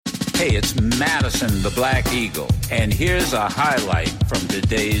Hey, it's Madison the Black Eagle, and here's a highlight from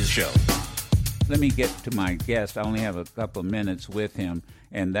today's show. Let me get to my guest. I only have a couple of minutes with him,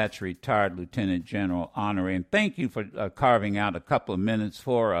 and that's retired Lieutenant General Honore. And thank you for carving out a couple of minutes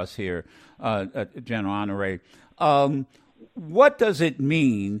for us here, General Honore. What does it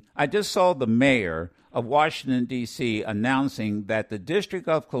mean? I just saw the mayor of Washington, D.C. announcing that the District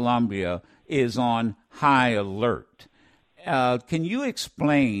of Columbia is on high alert. Can you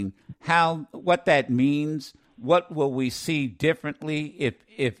explain what that means? What will we see differently,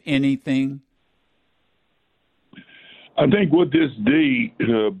 if anything? I think what this day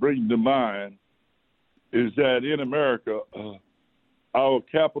brings to mind is that in America, our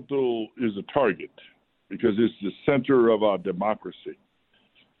capital is a target because it's the center of our democracy.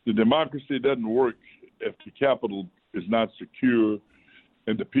 The democracy doesn't work if the capital is not secure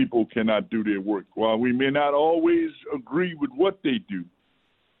and the people cannot do their work. While we may not always agree with what they do,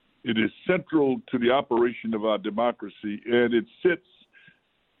 it is central to the operation of our democracy, and it sits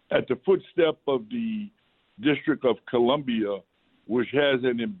at the footstep of the District of Columbia, which has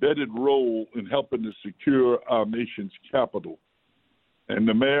an embedded role in helping to secure our nation's capital. And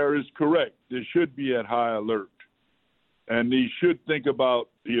the mayor is correct. They should be at high alert. And they should think about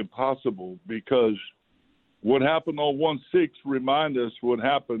the impossible, because what happened on 1/6 remind us what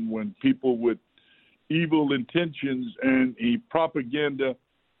happened when people with evil intentions and a propaganda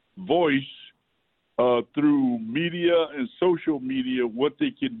voice through media and social media, what they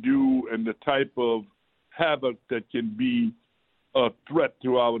can do and the type of havoc that can be a threat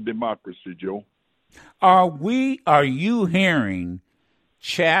to our democracy, Joe. Are you hearing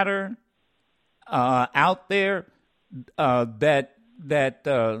chatter out there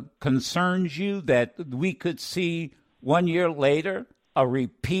that concerns you, that we could see 1 year later a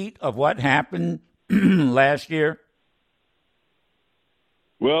repeat of what happened last year?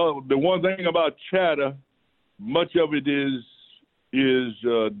 Well, the one thing about chatter, much of it is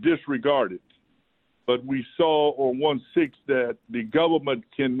disregarded. But we saw on 1/6 that the government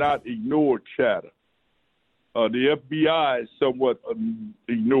cannot ignore chatter. The FBI somewhat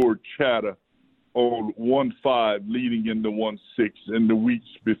ignored chatter on 1/5 leading into 1/6 and the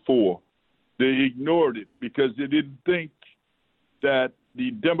weeks before. They ignored it because they didn't think that the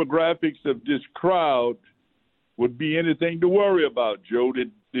demographics of this crowd would be anything to worry about, Joe.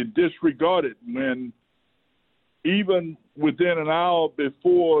 They disregarded when even within an hour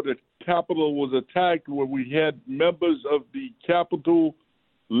before the Capitol was attacked, where we had members of the Capitol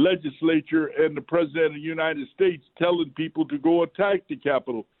legislature and the President of the United States telling people to go attack the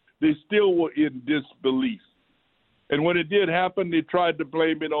Capitol, they still were in disbelief. And when it did happen, they tried to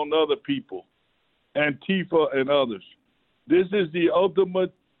blame it on other people, Antifa and others. This is the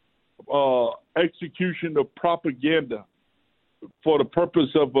ultimate execution of propaganda for the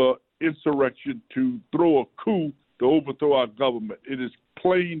purpose of an insurrection to throw a coup to overthrow our government. It is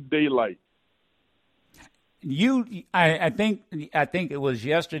plain daylight. I think it was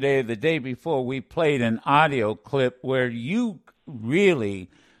yesterday or the day before we played an audio clip where you really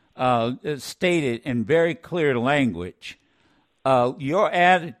stated in very clear language your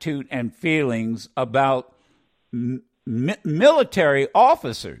attitude and feelings about military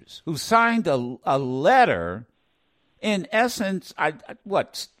officers who signed a letter, in essence,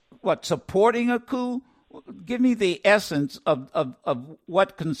 supporting a coup. Give me the essence of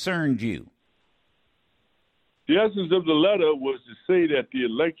what concerned you. The essence of the letter was to say that the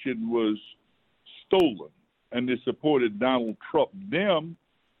election was stolen, and they supported Donald Trump. Them,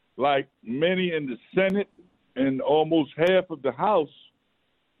 like many in the Senate and almost half of the House,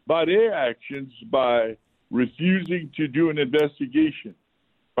 by their actions, by refusing to do an investigation,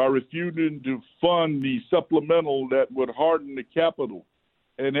 by refusing to fund the supplemental that would harden the Capitol,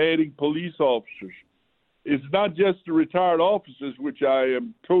 and adding police officers. It's not just the retired officers, which I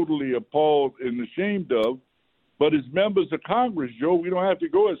am totally appalled and ashamed of, but as members of Congress, Joe. We don't have to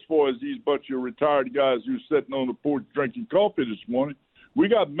go as far as these bunch of retired guys who are sitting on the porch drinking coffee this morning. We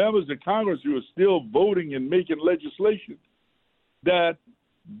got members of Congress who are still voting and making legislation that,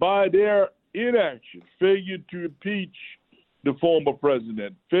 by their inaction, failure to impeach the former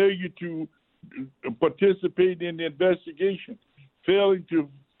president, failure to participate in the investigation, failing to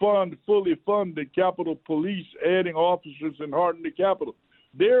fully fund the Capitol Police, adding officers and hardening the Capitol.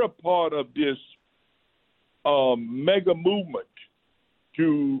 They're a part of this mega movement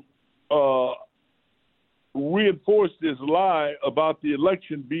to reinforce this lie about the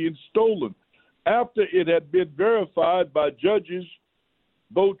election being stolen after it had been verified by judges,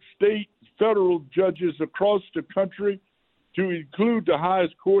 both state, federal judges across the country, to include the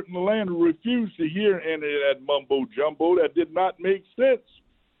highest court in the land, who refused to hear any of that mumbo jumbo that did not make sense.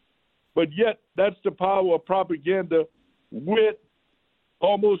 But yet, that's the power of propaganda with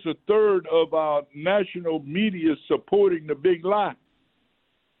almost a third of our national media supporting the big lie.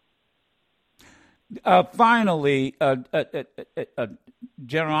 Finally,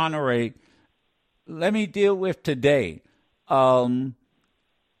 General Honore, let me deal with today. Are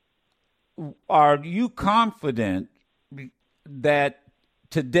you confident that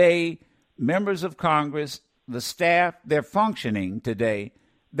today members of Congress, the staff, they're functioning today,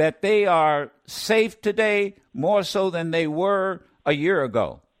 that they are safe today more so than they were a year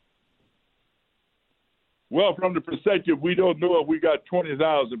ago? Well, from the perspective, we don't know if we got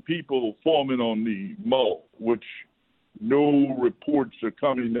 20,000 people forming on the mall, which no reports are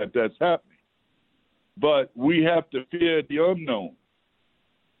coming that that's happening. But we have to fear the unknown.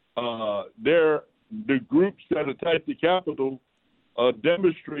 The groups that attacked the Capitol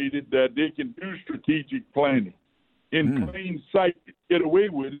demonstrated that they can do strategic planning in plain sight, get away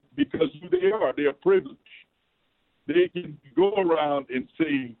with it because who they are. They're privileged. They can go around and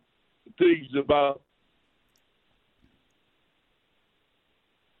say things about.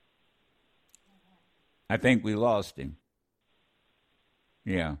 I think we lost him.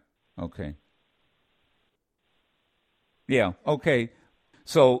 Yeah. Okay. Yeah. Okay.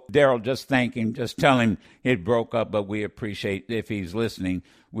 So, Daryl, just thank him. Just tell him it broke up, but we appreciate, if he's listening,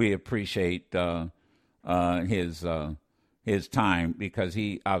 we appreciate his time because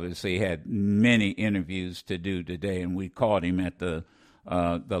he obviously had many interviews to do today, and we caught him at the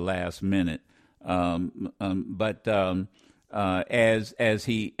last minute. But as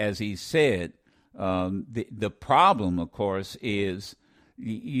he said, the problem, of course, is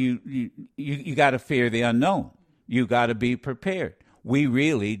you got to fear the unknown. You got to be prepared. We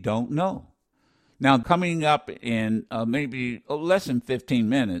really don't know. Now, coming up in maybe less than 15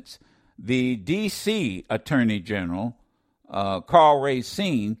 minutes, the D.C. Attorney General, Karl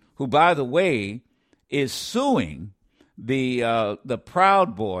Racine, who, by the way, is suing the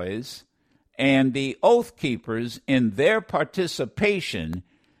Proud Boys and the Oath Keepers in their participation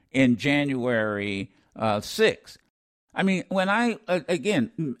in January 6th. I mean,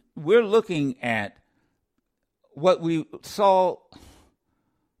 we're looking at what we saw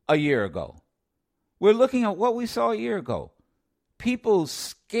a year ago. We're looking at what we saw a year ago. People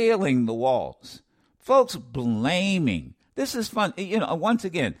scaling the walls. Folks blaming. This is fun. Once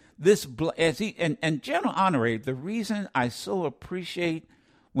again, and General Honore, the reason I so appreciate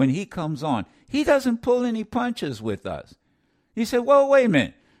when he comes on, he doesn't pull any punches with us. He said, well, wait a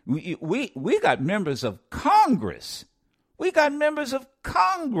minute. We got members of Congress. We got members of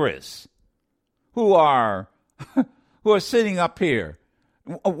Congress who are sitting up here,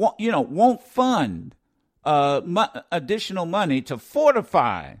 won't fund additional money to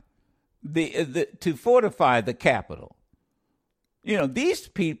fortify the Capitol. These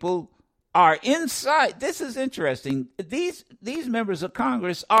people are inside. This is interesting. These members of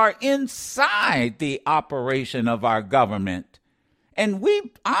Congress are inside the operation of our government, and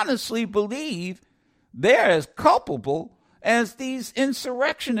we honestly believe they're as culpable as these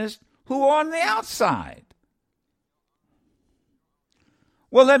insurrectionists who are on the outside.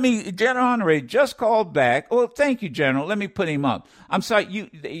 Well, General Honore just called back. Well, thank you, General. Let me put him up. I'm sorry,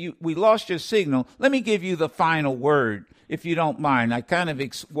 we lost your signal. Let me give you the final word, if you don't mind. I kind of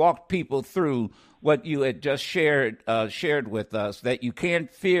walked people through what you had just shared with us, that you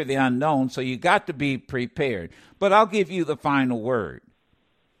can't fear the unknown, so you got to be prepared. But I'll give you the final word.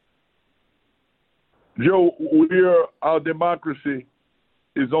 Joe, our democracy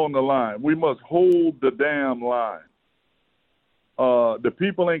is on the line. We must hold the damn line. The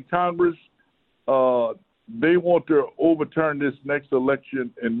people in Congress, they want to overturn this next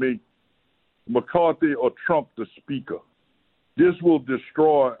election and make McCarthy or Trump the speaker. This will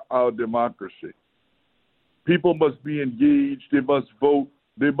destroy our democracy. People must be engaged. They must vote.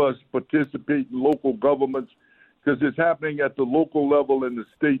 They must participate in local governments because it's happening at the local level and the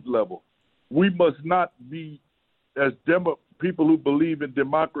state level. We must not be, as people who believe in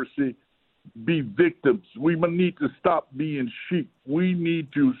democracy, be victims. We need to stop being sheep. We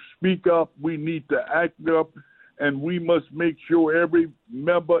need to speak up. We need to act up. And we must make sure every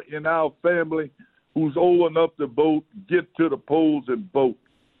member in our family who's old enough to vote get to the polls and vote.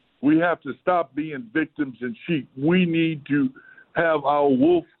 We have to stop being victims and sheep. We need to have our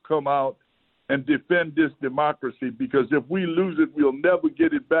wolf come out and defend this democracy, because if we lose it, we'll never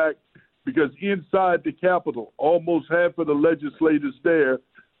get it back, because inside the Capitol, almost half of the legislators there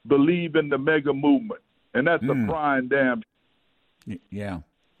believe in the mega movement, and that's a crying damn. Yeah,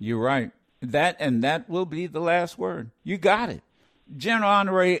 you're right. That will be the last word. You got it. General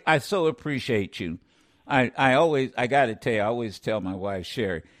Honore, I so appreciate you. I got to tell you, I always tell my wife,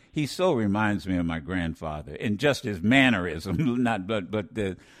 Sherry, he so reminds me of my grandfather in just his mannerism.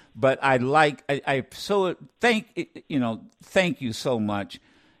 But I so thank you so much,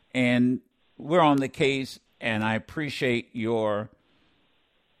 and we're on the case, and I appreciate your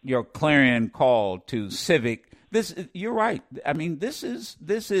clarion call to civic. You're right. I mean, this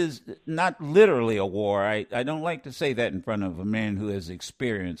is not literally a war. I don't like to say that in front of a man who has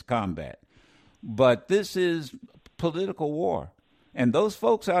experienced combat, but this is political war. And those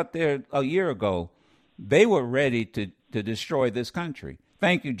folks out there a year ago, they were ready to destroy this country.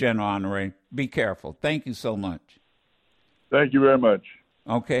 Thank you, General Honore. Be careful. Thank you so much. Thank you very much.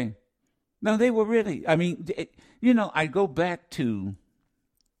 Okay. No, they were really, I mean, I go back to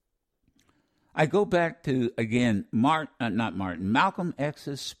again, Malcolm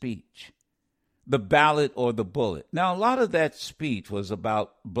X's speech, the ballot or the bullet. Now, a lot of that speech was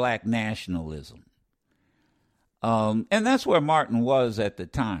about black nationalism. And that's where Martin was at the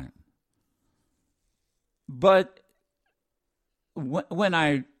time. But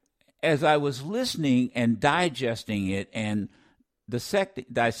as I was listening and digesting it and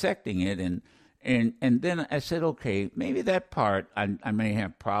dissecting it, and then I said, okay, maybe that part I may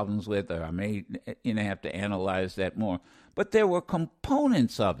have problems with, or I may have to analyze that more. But there were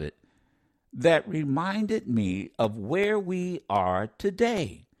components of it that reminded me of where we are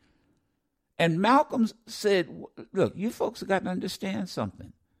today. And Malcolm said, look, you folks have got to understand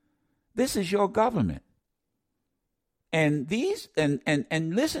something. This is your government. And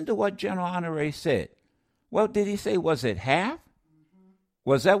and listen to what General Honore said. Well, did he say, was it half?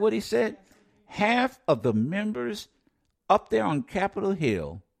 Was that what he said? Half of the members up there on Capitol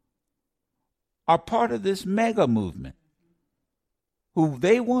Hill are part of this mega movement, who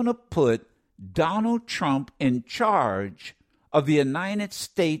they want to put Donald Trump in charge of the United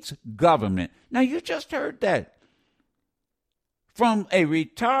States government. Now, you just heard that from a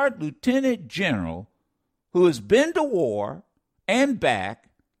retired lieutenant general who has been to war and back,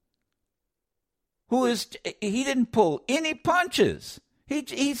 he didn't pull any punches.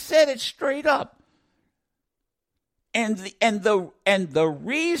 He said it straight up. And the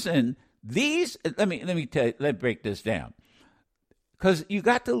reason these, let me tell you, let's break this down, because you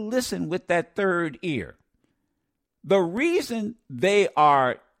got to listen with that third ear. The reason they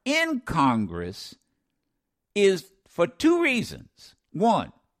are in Congress is for two reasons.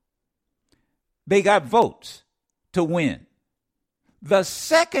 One, they got votes to win. The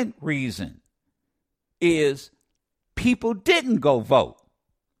second reason is people didn't go vote.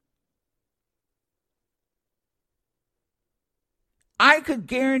 I could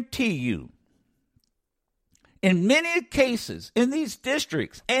guarantee you, in many cases, in these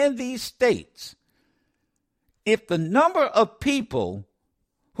districts and these states, if the number of people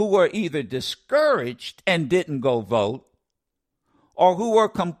who were either discouraged and didn't go vote, or who were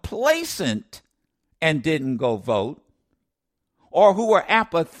complacent and didn't go vote, or who were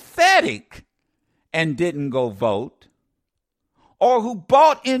apathetic and didn't go vote, or who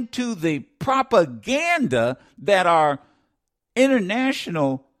bought into the propaganda that our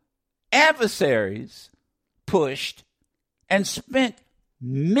international adversaries pushed and spent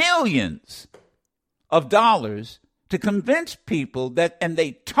millions of dollars to convince people that, and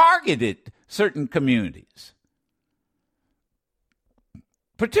they targeted certain communities,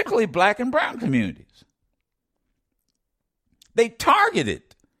 particularly black and brown communities. They targeted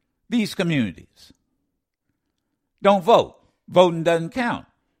these communities. Don't vote. Voting doesn't count.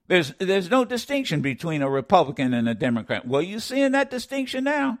 There's no distinction between a Republican and a Democrat. Well, you seeing that distinction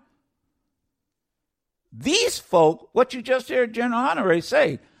now? These folk, what you just heard General Honore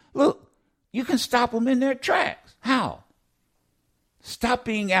say, look, you can stop them in their tracks. How? Stop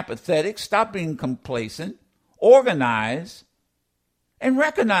being apathetic, stop being complacent, organize, and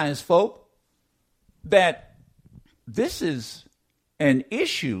recognize, folk, that this is an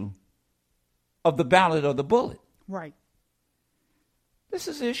issue of the ballot or the bullet. Right. This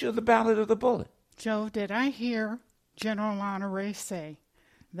is the issue of the ballot or the bullet. Joe, did I hear General Honore say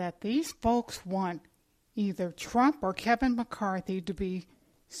that these folks want either Trump or Kevin McCarthy to be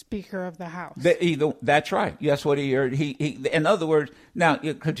Speaker of the House? That's right. That's what he heard. He in other words, now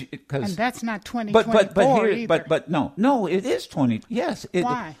because and that's not 2024 either. But no, it is 20. Yes.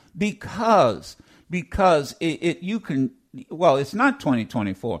 Why? Because you can. Well, it's not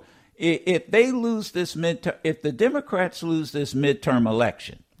 2024. If they lose this midterm, if the Democrats lose this midterm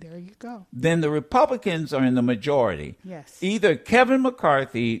election, there you go. Then the Republicans are in the majority. Yes. Either Kevin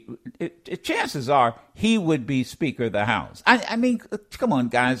McCarthy, chances are he would be Speaker of the House. I mean, come on,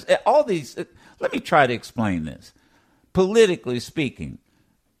 guys. All these. Let me try to explain this. Politically speaking,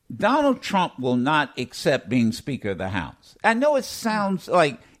 Donald Trump will not accept being Speaker of the House. I know it sounds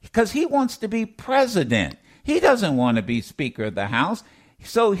like because he wants to be president. He doesn't want to be Speaker of the House.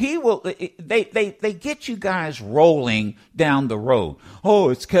 So he will. They get you guys rolling down the road. Oh,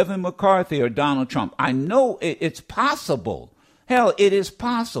 it's Kevin McCarthy or Donald Trump. I know it's possible. Hell, it is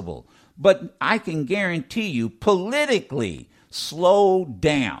possible. But I can guarantee you, politically, slow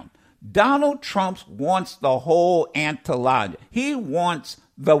down. Donald Trump wants the whole entourage. He wants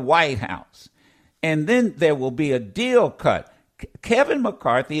the White House. And then there will be a deal cut. Kevin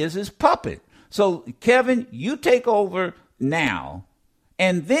McCarthy is his puppet. So, Kevin, you take over now.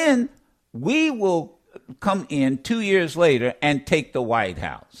 And then we will come in 2 years later and take the White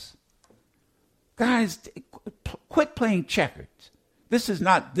House. Guys, quit playing checkers. This is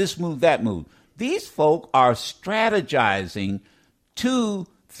not this move, that move. These folk are strategizing 2-3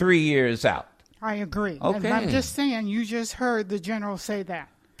 years out. I agree. Okay. And I'm just saying, you just heard the general say that.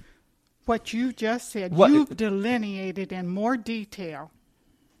 What you just said, you've delineated in more detail,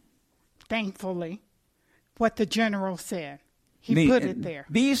 thankfully, what the general said. He put it there.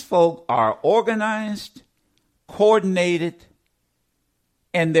 These folk are organized, coordinated,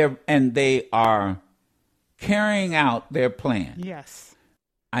 and they are carrying out their plan. Yes.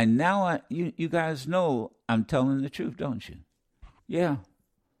 You guys know I'm telling the truth, don't you? Yeah.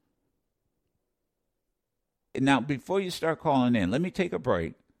 Now, before you start calling in, let me take a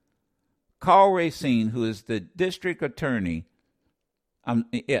break. Karl Racine, who is the district attorney,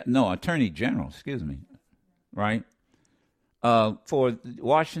 attorney general, excuse me, right? For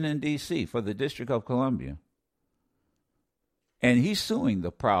Washington, D.C., for the District of Columbia. And he's suing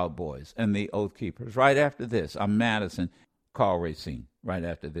the Proud Boys and the Oath Keepers. Right after this, I'm Madison, Karl Racine, right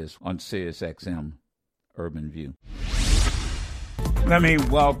after this on SiriusXM Urban View. Let me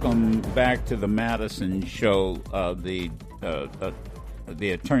welcome back to the Madison Show the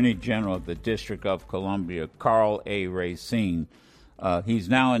Attorney General of the District of Columbia, Karl A. Racine. He's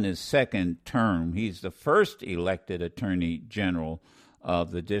now in his second term. He's the first elected Attorney General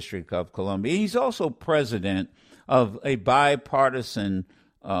of the District of Columbia. He's also president of a bipartisan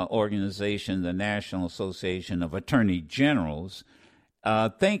organization, the National Association of Attorney Generals.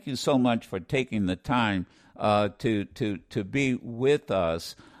 Thank you so much for taking the time to be with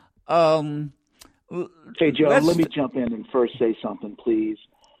us. Hey, Joe, let me jump in and first say something, please.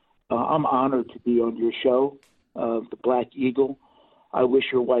 I'm honored to be on your show, The Black Eagle. I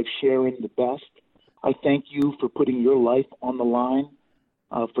wish your wife, Sharon, the best. I thank you for putting your life on the line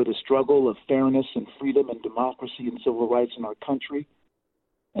for the struggle of fairness and freedom and democracy and civil rights in our country.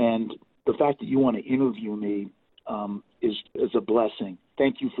 And the fact that you want to interview me is a blessing.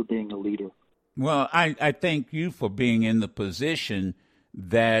 Thank you for being a leader. Well, I thank you for being in the position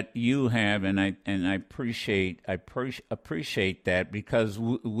that you have, and I appreciate that, because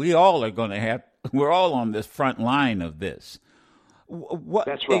we all are going to have. We're all on this front line of this.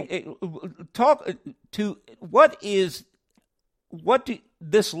 That's right.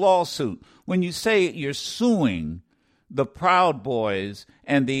 This lawsuit, when you say you're suing the Proud Boys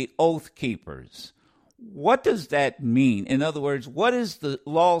and the Oath Keepers, what does that mean? In other words, what is the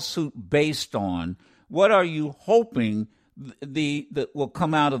lawsuit based on? What are you hoping that will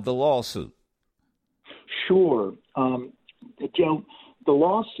come out of the lawsuit? Sure. Joe, the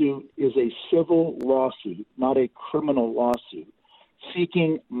lawsuit is a civil lawsuit, not a criminal lawsuit,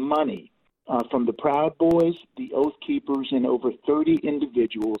 seeking money from the Proud Boys, the Oath Keepers, and over 30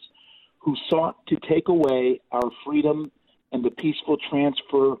 individuals who sought to take away our freedom and the peaceful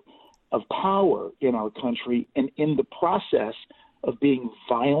transfer of power in our country. And in the process of being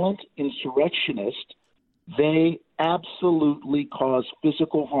violent insurrectionists, they absolutely caused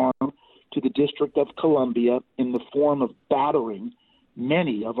physical harm to the District of Columbia in the form of battering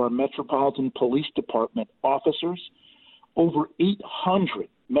many of our Metropolitan Police Department officers. Over 800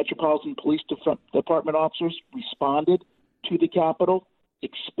 Metropolitan Police Department officers responded to the Capitol,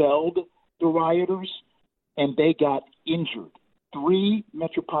 expelled the rioters, and they got injured. 3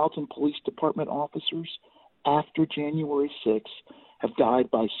 Metropolitan Police Department officers after January 6th have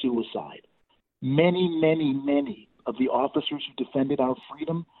died by suicide. Many, many, many of the officers who defended our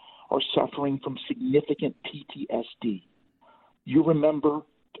freedom are suffering from significant PTSD. You remember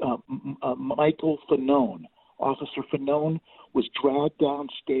Michael Fanone. Officer Fanone was dragged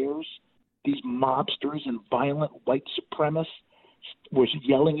downstairs. These mobsters and violent white supremacists were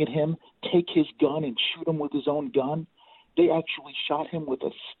yelling at him, take his gun and shoot him with his own gun. They actually shot him with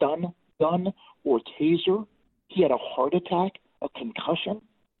a stun gun or taser. He had a heart attack, a concussion,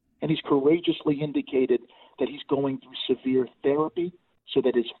 and he's courageously indicated that he's going through severe therapy so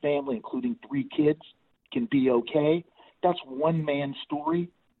that his family, including 3 kids, can be okay. That's one man's story.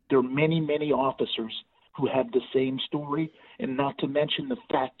 There are many, many officers who have the same story, and not to mention the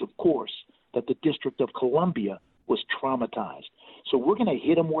fact, of course, that the District of Columbia was traumatized. So we're going to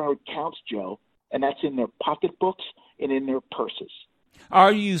hit them where it counts, Joe, and that's in their pocketbooks and in their purses.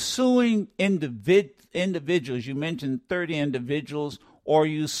 Are you suing individuals? You mentioned 30 individuals. Or are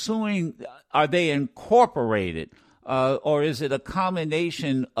you suing, are they incorporated? Or is it a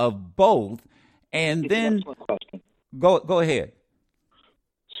combination of both? And It's then an excellent question. Go ahead.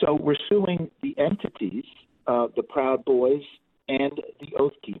 So we're suing the entities, the Proud Boys and the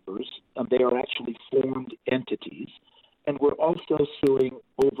Oath Keepers. They are actually formed entities. And we're also suing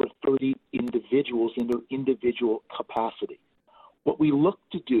over 30 individuals in their individual capacity. What we look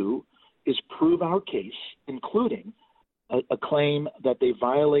to do is prove our case, including a claim that they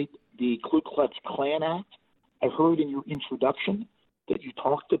violate the Ku Klux Klan Act. I heard in your introduction that you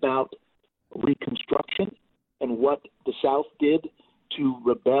talked about Reconstruction and what the South did to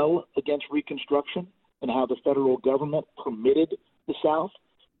rebel against Reconstruction and how the federal government permitted the South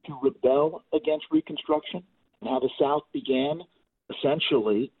to rebel against Reconstruction and how the South began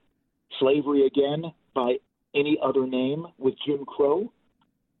essentially slavery again by any other name with Jim Crow.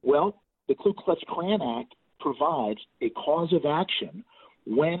 Well, the Ku Klux Klan Act provides a cause of action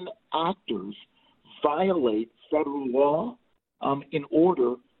when actors violate federal law in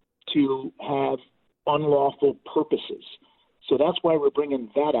order to have unlawful purposes. So that's why we're bringing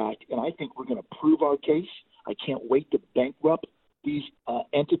that act, and I think we're going to prove our case. I can't wait to bankrupt these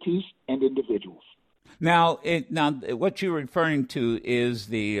entities and individuals. Now, what you're referring to is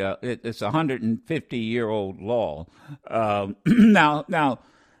it's a 150-year-old law. Now,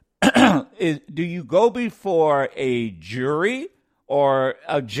 do you go before a jury or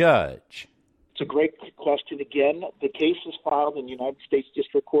a judge? It's a great question again. The case is filed in the United States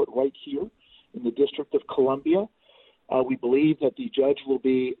District Court right here in the District of Columbia. We believe that the judge will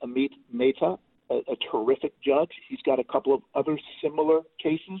be Amit Mehta, a terrific judge. He's got a couple of other similar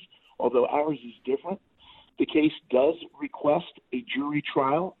cases, although ours is different. The case does request a jury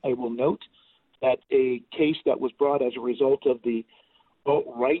trial. I will note that a case that was brought as a result of the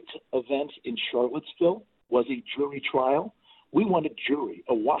alt-right events in Charlottesville was a jury trial. We want a jury,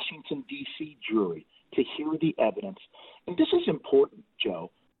 a Washington, D.C. jury, to hear the evidence. And this is important,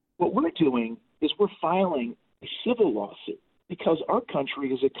 Joe. What we're doing is we're filing a civil lawsuit because our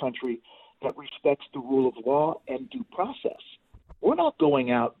country is a country that respects the rule of law and due process. We're not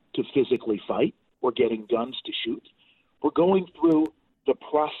going out to physically fight or getting guns to shoot. We're going through the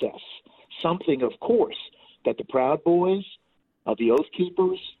process, something, of course, that the Proud Boys, the Oath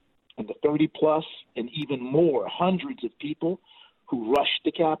Keepers, and the 30-plus, and even more, hundreds of people who rushed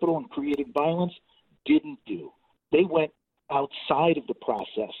the Capitol and created violence didn't do. They went outside of the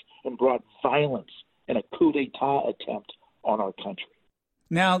process and brought violence and a coup d'etat attempt on our country.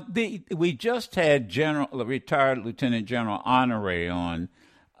 Now, we just had retired Lieutenant General Honore on.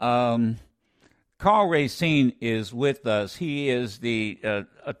 Karl Racine is with us. He is the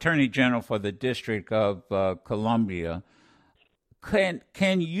Attorney General for the District of Columbia.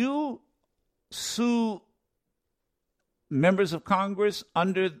 Can you sue members of Congress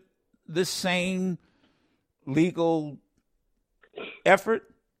under the same legal effort?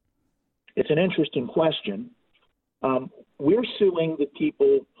 It's an interesting question. We're suing the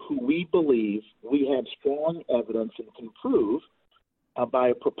people who we believe we have strong evidence and can prove by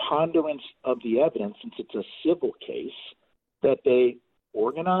a preponderance of the evidence, since it's a civil case, that they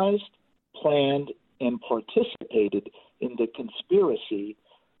organized, planned, and participated in the conspiracy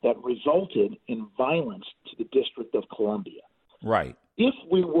that resulted in violence to the District of Columbia. Right. If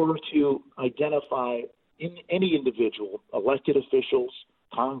we were to identify in any individual, elected officials,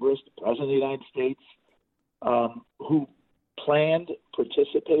 Congress, the President of the United States, who planned,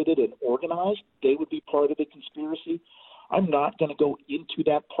 participated, and organized, they would be part of the conspiracy. I'm not going to go into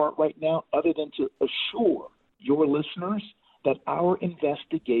that part right now other than to assure your listeners that our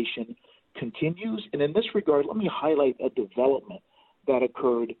investigation continues. And in this regard, let me highlight a development that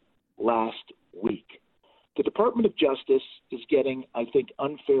occurred last week. The Department of Justice is getting, I think,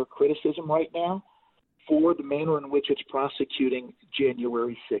 unfair criticism right now for the manner in which it's prosecuting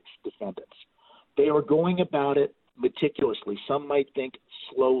January 6th defendants. They are going about it meticulously. Some might think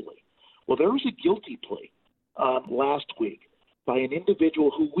slowly. Well, there was a guilty plea last week by an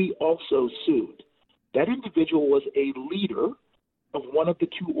individual who we also sued. That individual was a leader of one of the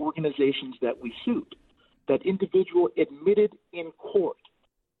two organizations that we sued. That individual admitted in court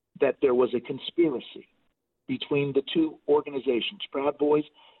that there was a conspiracy between the two organizations, Proud Boys,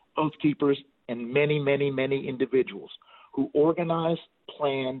 Oath Keepers, and many, many, many individuals who organized,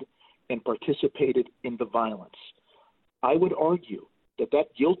 planned, and participated in the violence. I would argue that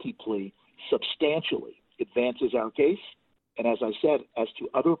that guilty plea substantially advances our case. And as I said, as to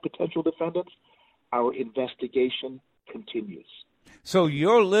other potential defendants, our investigation continues. So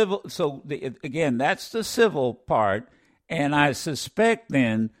again, that's the civil part, and I suspect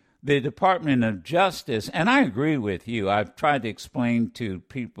then the Department of Justice, and I agree with you. I've tried to explain to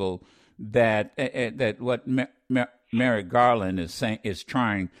people that what Merrick Garland is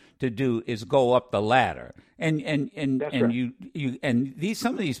trying to do is go up the ladder, and right.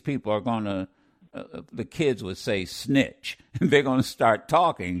 Some of these people are going to. The kids would say snitch. They're going to start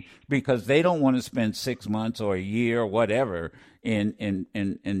talking because they don't want to spend 6 months or a year or whatever in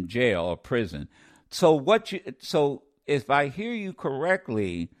jail or prison. So if I hear you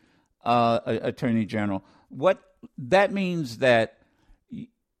correctly, Attorney General, what that means that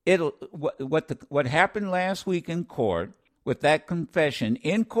what happened last week in court with that confession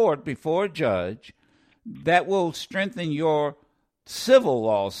in court before a judge, that will strengthen your civil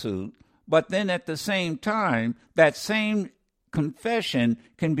lawsuit. But then at the same time, that same confession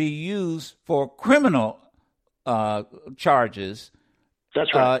can be used for criminal charges.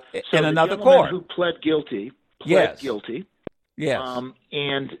 That's right. In another court. Who pled guilty. Yes. And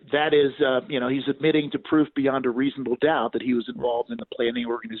that is, he's admitting to proof beyond a reasonable doubt that he was involved in the planning,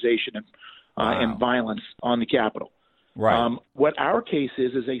 organization, and violence on the Capitol. Right. What our case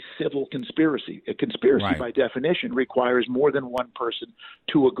is a civil conspiracy. A conspiracy, right, by definition, requires more than one person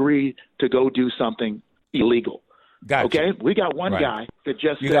to agree to go do something illegal. Gotcha. Okay? We got one right. guy that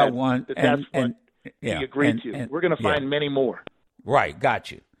just you said got one, that's what he agreed to. We're going to find many more. Right.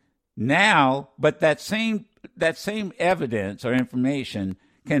 Got you. Now, but that same evidence or information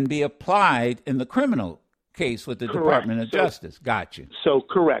can be applied in the criminal case with the Correct. Department of Justice. Got you. So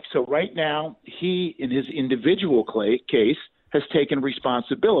correct. So right now, he, in his individual case, has taken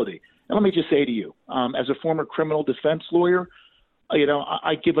responsibility. And let me just say to you, as a former criminal defense lawyer,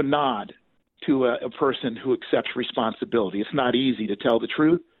 I give a nod to a person who accepts responsibility. It's not easy to tell the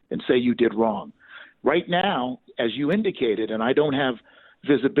truth and say you did wrong. Right now, as you indicated, and I don't have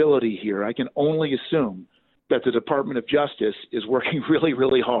visibility here, I can only assume that the Department of Justice is working really,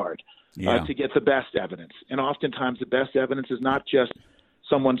 really hard to get the best evidence. And oftentimes the best evidence is not just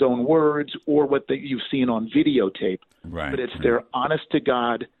someone's own words or what you've seen on videotape, right, but it's their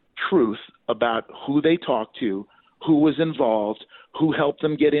honest-to-God truth about who they talked to, who was involved, who helped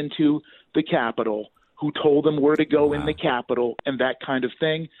them get into the Capitol, who told them where to go in the Capitol, and that kind of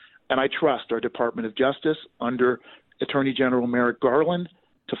thing. And I trust our Department of Justice under Attorney General Merrick Garland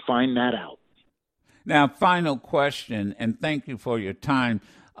to find that out. Now, final question, and thank you for your time.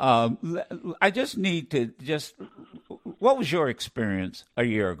 I just need to what was your experience a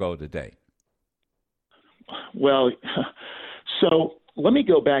year ago today? Well, so let me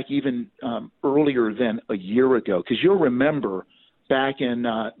go back even earlier than a year ago, because you'll remember back in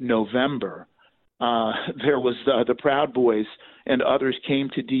November, there was the Proud Boys and others came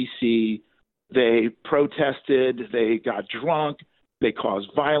to D.C., they protested, they got drunk, they caused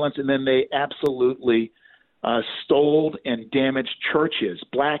violence, and then they absolutely stole and damaged churches,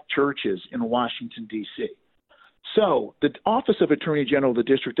 black churches in Washington, D.C. So the Office of Attorney General of the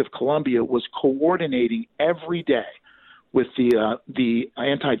District of Columbia was coordinating every day with the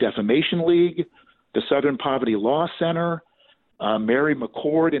Anti-Defamation League, the Southern Poverty Law Center, Mary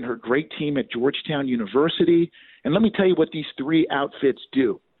McCord and her great team at Georgetown University. And let me tell you what these three outfits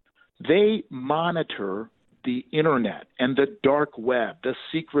do. They monitor the internet and the dark web, the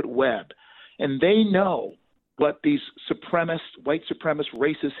secret web, and they know what these white supremacist,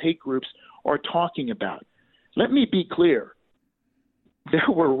 racist hate groups are talking about. Let me be clear. There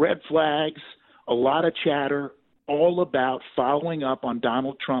were red flags, a lot of chatter, all about following up on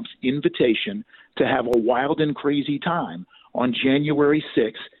Donald Trump's invitation to have a wild and crazy time on January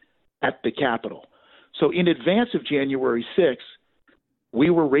 6th at the Capitol. So in advance of January 6th, we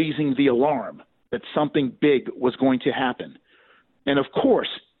were raising the alarm that something big was going to happen. And of course,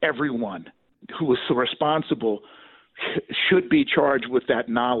 everyone who was responsible should be charged with that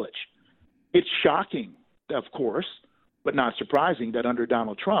knowledge. It's shocking, of course, but not surprising that under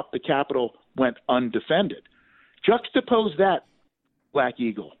Donald Trump, the Capitol went undefended. Juxtapose that, Black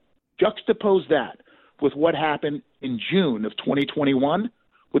Eagle. Juxtapose that with what happened in June of 2021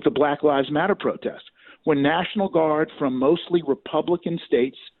 with the Black Lives Matter protest, when National Guard from mostly Republican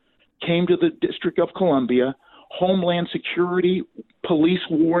states came to the District of Columbia, Homeland Security, police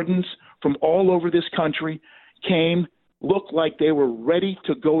wardens from all over this country came, looked like they were ready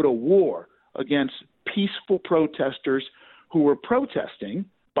to go to war against peaceful protesters who were protesting.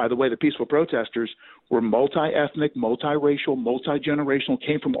 By the way, the peaceful protesters were multi-ethnic, multiracial, multi-generational,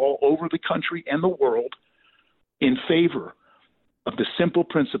 came from all over the country and the world in favor of the simple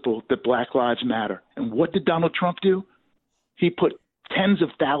principle that Black Lives Matter. And what did Donald Trump do? He put tens of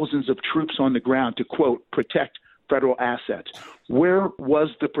thousands of troops on the ground to, quote, protect federal assets. Where was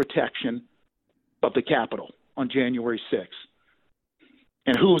the protection of the Capitol on January 6th?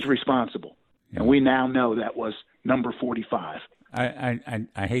 And who was responsible? And we now know that was number 45. I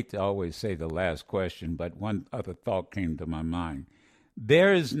hate to always say the last question, but one other thought came to my mind.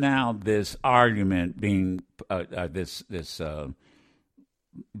 There is now this argument being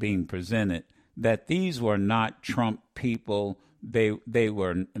being presented that these were not Trump people. They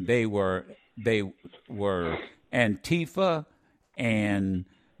were Antifa and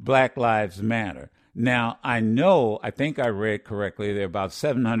Black Lives Matter. Now, I think I read correctly, there are about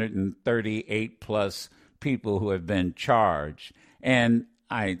 738 plus people who have been charged. And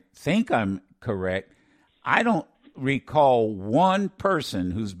I think I'm correct. I don't recall one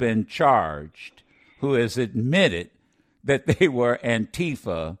person who's been charged who has admitted that they were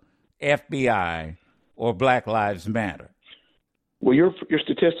Antifa, FBI, or Black Lives Matter. Well, your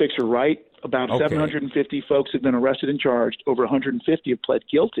statistics are right. About 750 folks have been arrested and charged. Over 150 have pled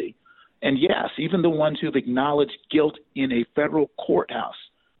guilty. And yes, even the ones who've acknowledged guilt in a federal courthouse,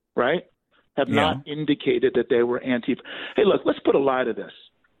 right, have not indicated that they were Antifa. Hey, look, let's put a lie to this.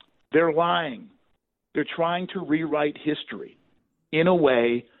 They're lying. They're trying to rewrite history in a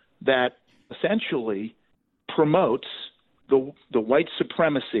way that essentially promotes the white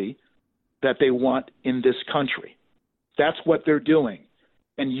supremacy that they want in this country. That's what they're doing.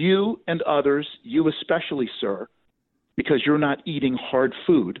 And you and others, you especially, sir, because you're not eating hard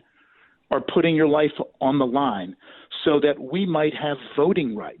food, are putting your life on the line so that we might have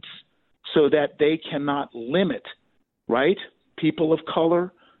voting rights, so that they cannot limit, right, people of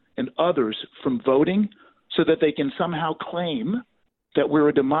color and others from voting, so that they can somehow claim that we're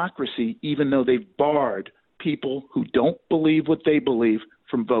a democracy, even though they've barred people who don't believe what they believe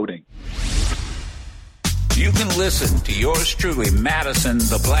from voting. You can listen to yours truly, Madison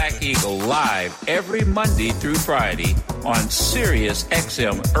the Black Eagle, live every Monday through Friday on Sirius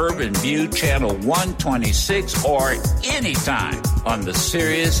XM Urban View Channel 126 or anytime on the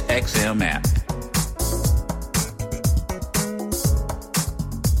Sirius XM app.